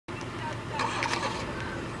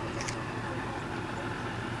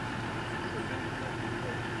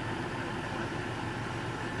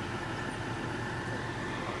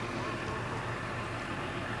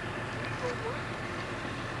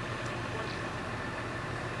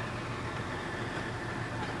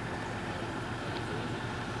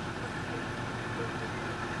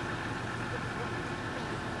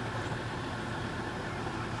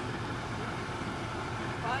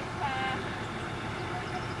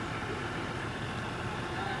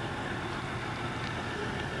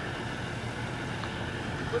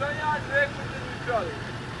Put on your brake, put in neutral.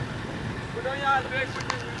 Put on your brake, put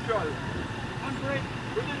in neutral. On brake.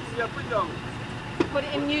 Put in, yeah, put down. Put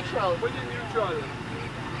it in neutral. Put in neutral.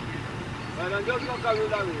 And then just look at it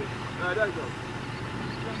that way. Right, there you go.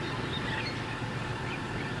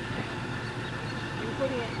 You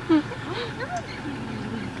put it.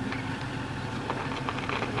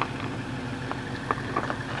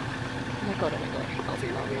 Oh my god, oh my god. I'll see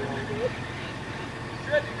that.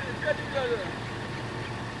 Straight together.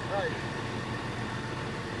 Right.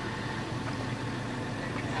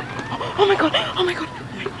 Oh my god, oh my god, oh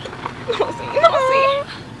my god. Not see.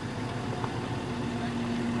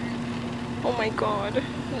 Oh my god.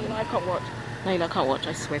 Naila, I can't watch. Naila, I can't watch.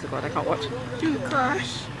 I swear to god, I can't watch. Oh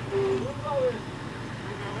gosh.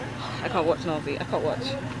 I can't watch Nazi. I can't watch.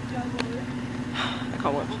 I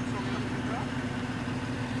can't watch.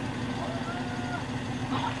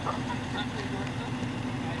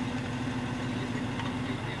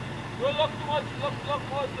 Don't look too much, look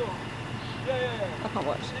also. Yeah. I can't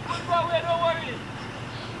watch. It could go away, don't worry.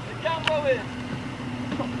 It can't go away.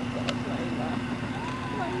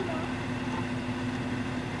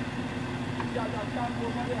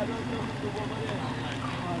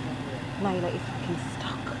 Naila is fucking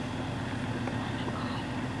stuck.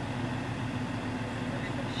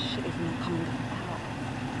 Shit is not coming out.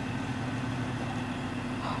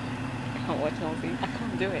 I can't watch Nazi. I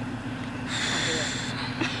can't do it.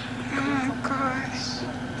 Oh my gosh.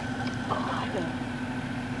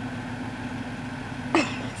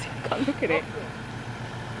 Can't look at it.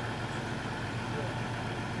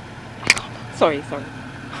 Sorry.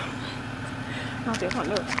 Nadia, I can't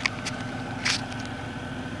look.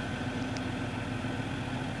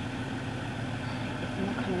 It's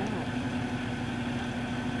not coming out.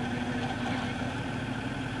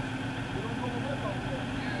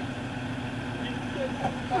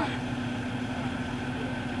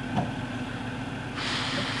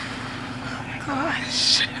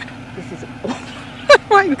 Gosh. This is awful.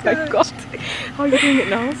 Oh my god. How are you doing it,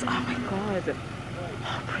 Nels? Oh my god.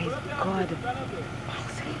 Oh, praise God.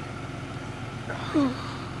 Oh,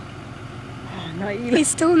 Naila. He's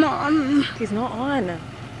still not on. He's not on.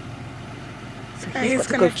 So Yeah, he's he's got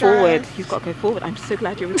to gonna go forward. drive. He's got to go forward. I'm so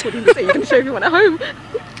glad you're recording this and you're going to show everyone at home.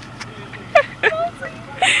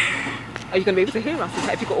 Are you going to be able to hear us? Is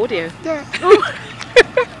that if you've got audio? Yeah. You're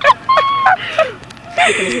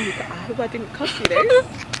going to hear me. I hope I didn't cuss you though.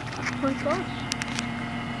 Oh my gosh.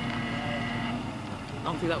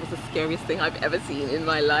 Honestly, that was the scariest thing I've ever seen in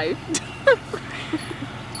my life.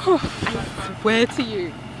 I swear to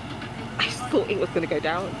you, I thought it was going to go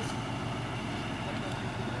down.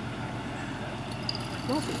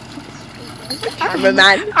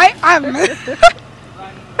 Cameraman. I am.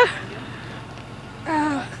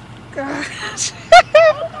 Oh gosh.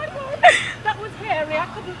 That was hairy. I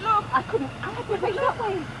couldn't look. I had to face that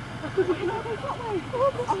way. I couldn't face that way.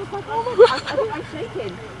 I was like, oh my god. I'm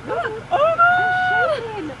shaking. Look. Oh no. I'm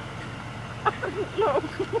shaking. I couldn't look.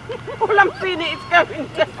 All I'm seeing is going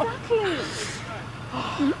down. Exactly.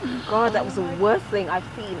 Oh, god, that was the worst thing I've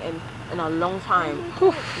seen in a long time.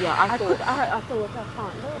 Yeah, I thought I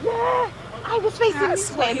can't look. Yeah. I was facing That's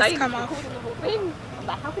this what way. he's And come I off. recording the whole thing. I'm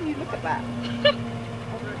like, how can you look at that?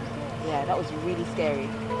 Yeah, that was really scary.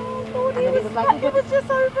 Oh, and then he was like, he was just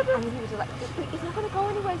over there. And he was just like, it's not going to go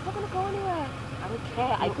anywhere, it's not going to go anywhere. I don't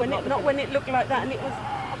care. Not when it looked like that and it was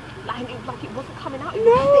like it wasn't coming out.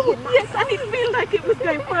 No, yes, and it felt like it was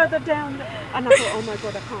going further down. And I thought, oh my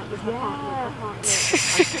god, I can't look, I can't look. I'm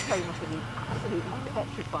so much absolutely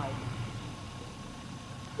petrified.